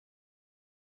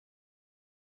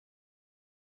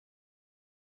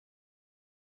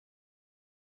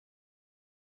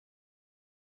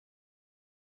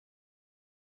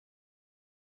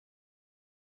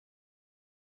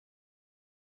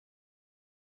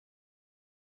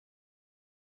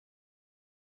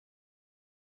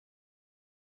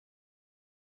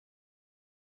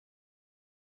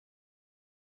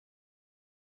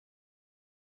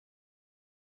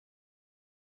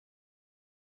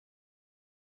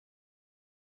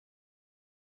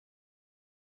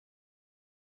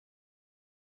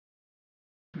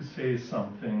to say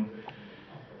something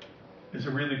is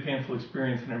a really painful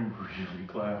experience, and I'm really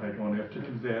glad I don't have to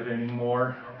do that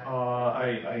anymore.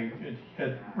 I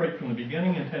had, right from the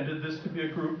beginning, intended this to be a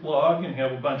group blog and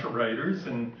have a bunch of writers,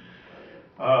 and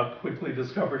quickly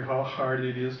discovered how hard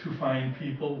it is to find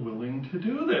people willing to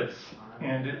do this.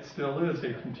 And it still is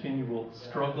a continual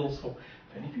struggle, so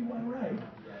if any of you want to write,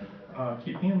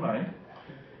 keep me in mind.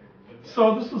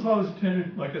 So this was always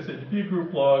intended, like I said, to be a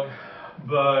group blog,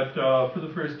 but for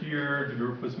the first year, the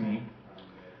group was me.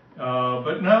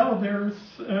 But now there's,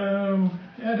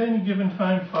 at any given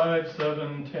time, 5,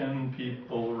 7, 10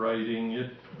 people writing.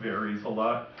 It varies a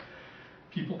lot.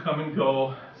 People come and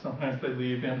go. Sometimes they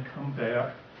leave and come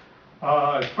back.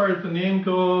 As far as the name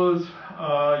goes,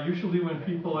 usually when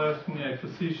people ask me, I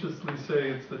facetiously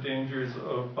say it's the dangers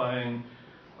of buying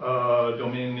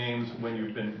domain names when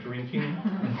you've been drinking.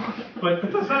 But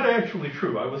that's not actually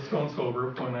true. I was stone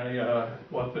sober when I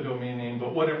bought the domain name,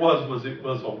 but what it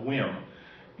was a whim.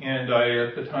 And I,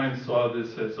 at the time, saw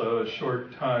this as a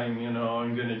short time, you know,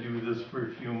 I'm going to do this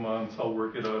for a few months, I'll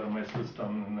work it out in my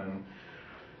system, and then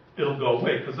it'll go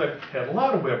away, because I've had a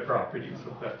lot of web properties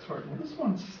of that sort, and this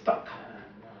one's stuck.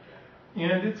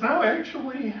 And it's now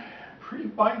actually pretty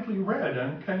widely read.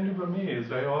 I'm kind of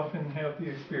amazed. I often have the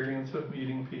experience of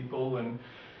meeting people, and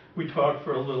we talk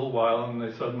for a little while, and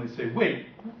they suddenly say, wait,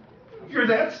 you're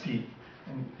that Steve.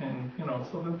 And you know,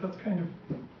 so that's kind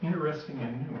of interesting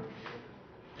and new.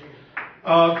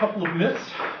 A couple of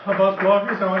myths about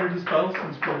bloggers I want to dispel,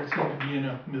 since we seem to be in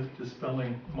a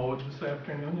myth-dispelling mode this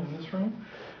afternoon in this room.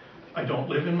 I don't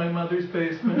live in my mother's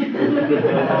basement.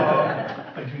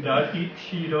 I do not eat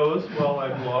Cheetos while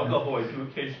I blog, although I do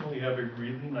occasionally have a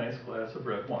really nice glass of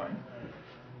red wine.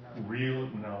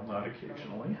 No, not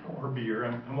occasionally, or beer.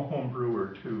 I'm a home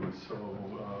brewer too, so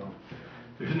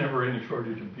there's never any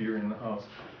shortage of beer in the house.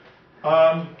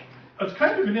 It's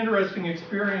kind of an interesting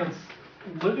experience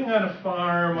living on a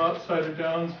farm outside of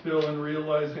Downsville and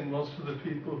realizing most of the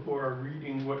people who are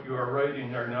reading what you are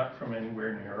writing are not from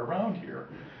anywhere near around here.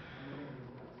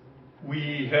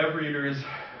 We have readers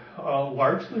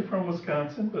largely from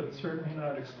Wisconsin, but certainly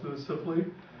not exclusively.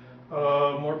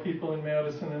 More people in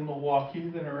Madison and Milwaukee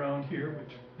than around here,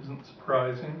 which isn't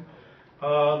surprising.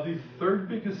 The third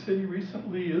biggest city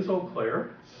recently is Eau Claire,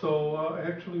 so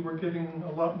actually we're getting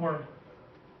a lot more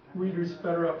readers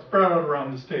spread out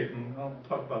around the state, and I'll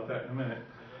talk about that in a minute.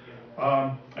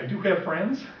 I do have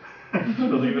friends,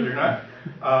 believe it or not.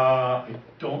 I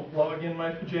don't blog in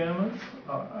my pajamas.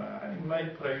 I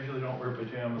might, but I usually don't wear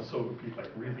pajamas, so it would be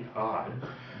like really odd.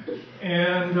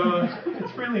 And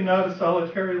it's really not a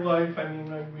solitary life. I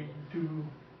mean,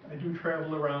 I do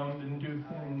travel around and do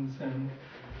things, and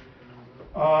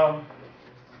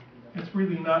it's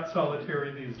really not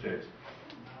solitary these days.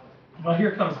 Well,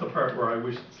 here comes the part where I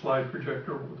wish the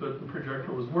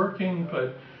projector was working,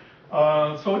 but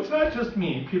so it's not just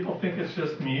me. People think it's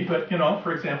just me, but you know,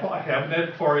 for example, I have an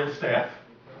editorial staff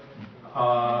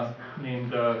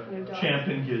named Champ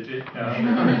and Gidget,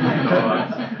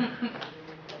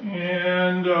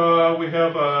 and we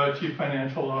have a chief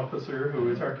financial officer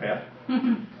who is our cat,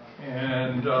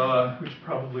 and which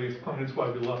probably explains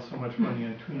why we lost so much money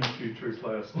in tuna futures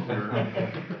last year.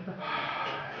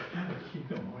 Keep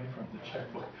them away from the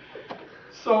checkbook.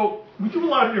 So we do a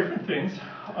lot of different things.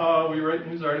 We write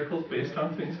news articles based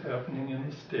on things happening in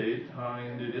the state,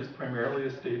 and it is primarily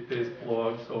a state-based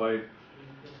blog, so I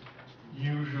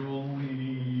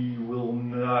usually will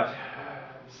not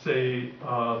say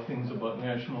things about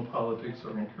national politics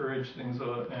or encourage things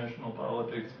about national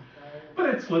politics, but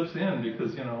it slips in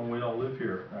because, you know, we all live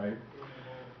here, right?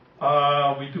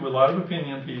 We do a lot of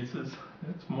opinion pieces.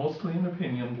 It's mostly an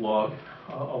opinion blog,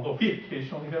 although we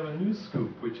occasionally have a news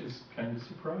scoop, which is kind of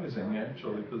surprising,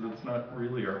 actually, because it's not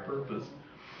really our purpose.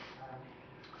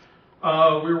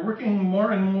 We're working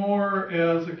more and more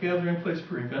as a gathering place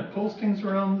for event postings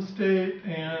around the state,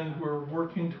 and we're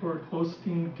working toward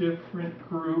hosting different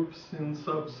groups in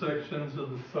subsections of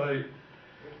the site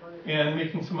and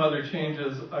making some other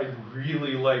changes. I'd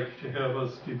really like to have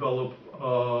us develop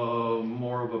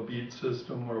more of a beat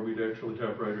system where we'd actually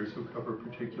have writers who cover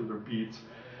particular beats.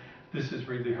 This is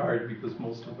really hard because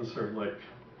most of us are like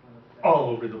all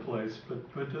over the place, but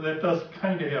that does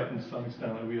kind of happen to some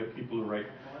extent. We have people who write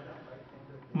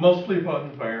mostly about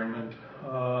environment.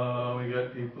 We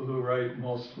got people who write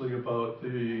mostly about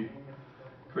the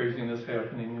craziness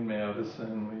happening in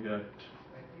Madison. We got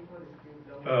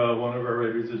one of our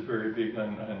writers is very big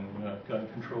on gun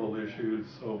control issues,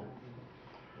 so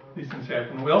these things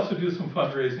happen. We also do some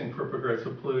fundraising for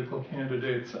progressive political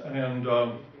candidates, and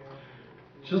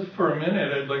just for a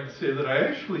minute, I'd like to say that I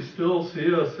actually still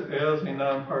see us as a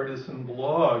nonpartisan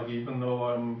blog, even though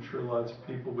I'm sure lots of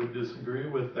people would disagree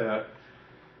with that.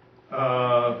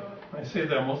 I say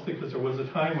that mostly because there was a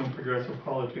time when progressive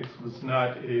politics was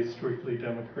not a strictly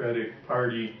Democratic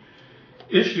Party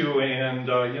issue, and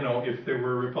you know, if there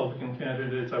were Republican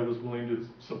candidates I was willing to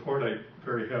support, I'd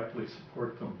very happily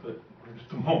support them, but at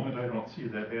the moment I don't see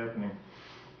that happening.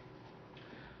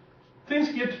 Things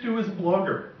you get to do as a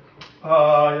blogger.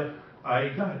 I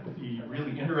got the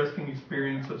really interesting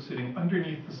experience of sitting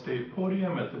underneath the state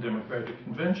podium at the Democratic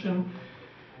Convention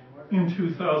in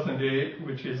 2008,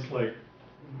 which is like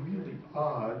really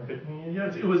odd, but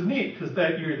yes, it was neat because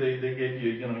that year they gave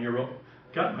you, you know, your own,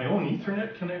 got my own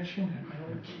Ethernet connection, had my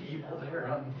own cable there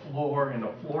on the floor and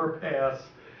a floor pass,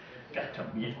 got to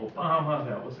meet Obama,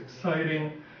 that was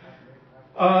exciting.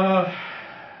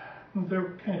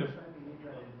 They're kind of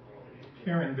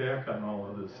tearing back on all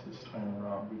of this time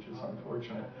around, which is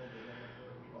unfortunate.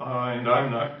 And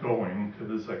I'm not going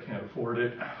because I can't afford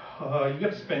it. You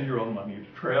get to spend your own money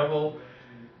to travel.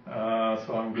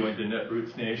 So I'm going to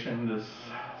Netroots Nation this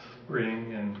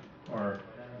spring or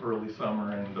early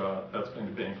summer, and that's going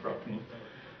to bankrupt me.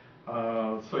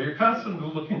 So you're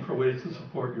constantly looking for ways to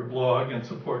support your blog and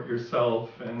support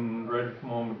yourself, and right at the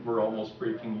moment we're almost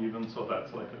breaking even, so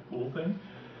that's like a cool thing.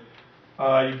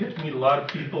 You get to meet a lot of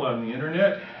people on the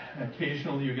internet.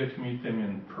 Occasionally you get to meet them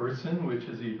in person, which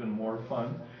is even more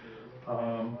fun.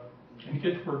 And you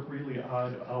get to work really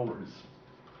odd hours.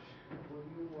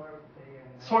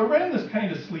 So I ran this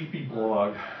kind of sleepy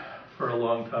blog for a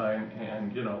long time,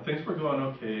 and you know, things were going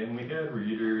okay, and we had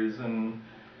readers and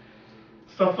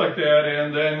stuff like that,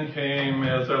 and then came,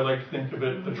 as I like to think of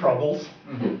it, the troubles.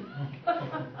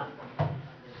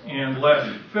 And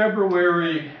last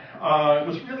February, it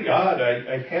was really odd.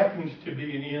 I happened to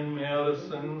be in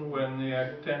Madison when the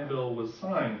Act 10 bill was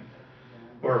signed,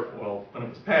 or, well, when it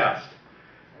was passed,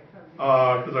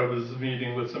 because I was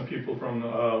meeting with some people from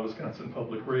Wisconsin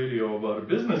Public Radio about a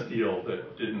business deal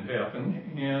that didn't happen,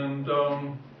 and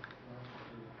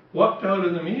walked out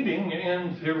of the meeting,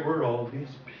 and there were all these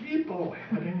people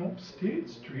heading up State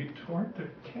Street toward the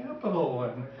Capitol,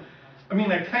 and I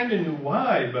mean, I kind of knew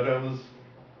why, but I was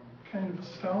kind of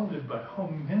astounded by how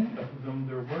many of them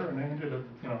there were, and I ended up,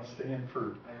 you know, staying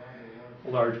for a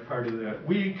large part of that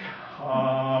week,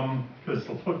 because,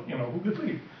 you know, who could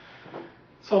leave?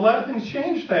 So a lot of things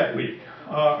changed that week.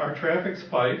 Our traffic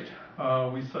spiked.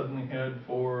 We suddenly had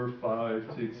 4, 5,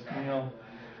 6, you know.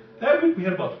 That week we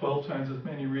had about 12 times as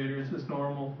many readers as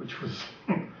normal, which was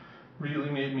really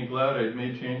made me glad. I'd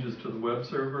made changes to the web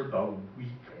server the week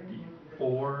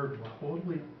before,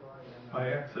 totally by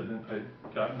accident. I'd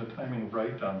gotten the timing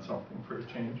right on something for a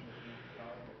change.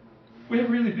 We had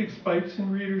really big spikes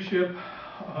in readership.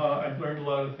 I've learned a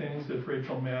lot of things. If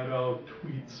Rachel Maddow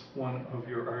tweets one of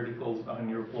your articles on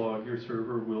your blog, your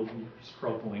server will be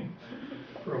struggling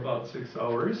for about 6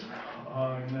 hours,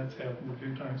 and that's happened a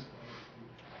few times.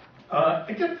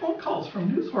 I get phone calls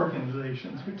from news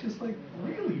organizations, which is like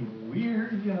really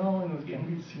weird, you know, and the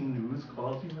NBC News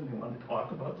calls you and they want to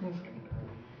talk about things.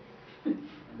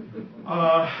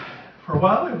 For a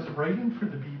while I was writing for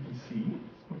the BBC,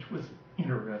 which was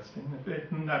interesting,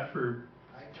 not for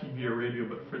TV or radio,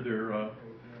 but for their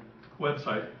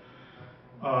website,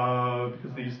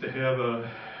 because they used to have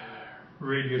a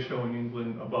radio show in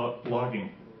England about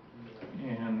blogging,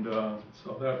 and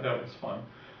so that was fun.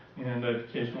 And I've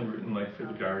occasionally written like for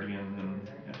The Guardian,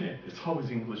 and it's always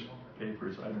English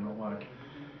papers, I don't know why.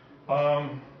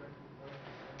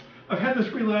 I've had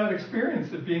this really odd experience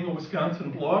that being a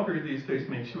Wisconsin blogger these days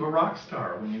makes you a rock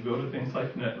star when you go to things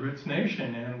like Netroots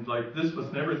Nation, and like this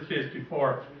was never the case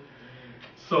before.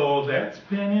 So that's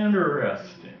been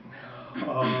interesting.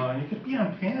 You could be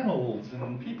on panels,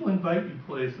 and people invite you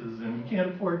places, and you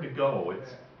can't afford to go.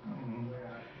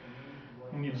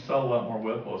 You need to sell a lot more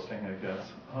web hosting, I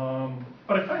guess.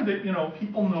 But I find that, you know,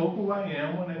 people know who I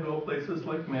am when I go places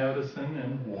like Madison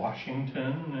and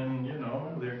Washington, and, you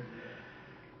know, their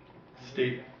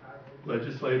state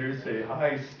legislators say,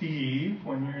 "Hi, Steve,"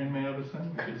 when you're in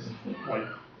Madison, which is like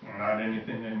not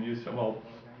anything I'm used to. Well,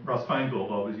 Russ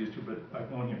Feingold always used to, but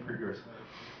I've known him for years.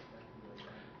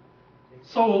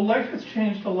 So life has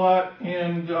changed a lot,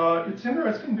 and it's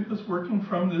interesting because working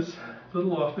from this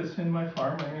little office in my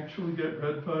farm, I actually get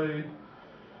read by,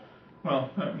 well,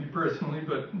 not me personally,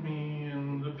 but me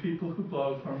and the people who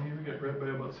blog for me. We get read by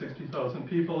about 60,000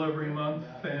 people every month,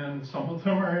 and some of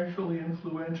them are actually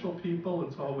influential people.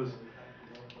 It's always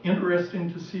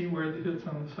interesting to see where the hits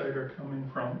on the site are coming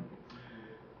from.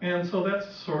 And so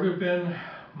that's sort of been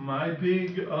my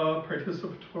big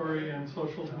participatory and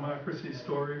social democracy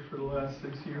story for the last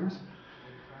 6 years.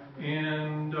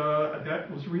 And that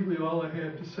was really all I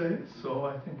had to say. So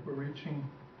I think we're reaching,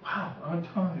 wow, on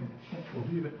time. I can't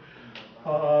believe it.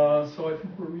 So I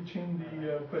think we're reaching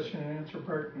the question and answer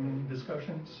part and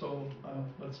discussion. So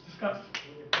let's discuss.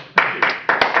 Thank you.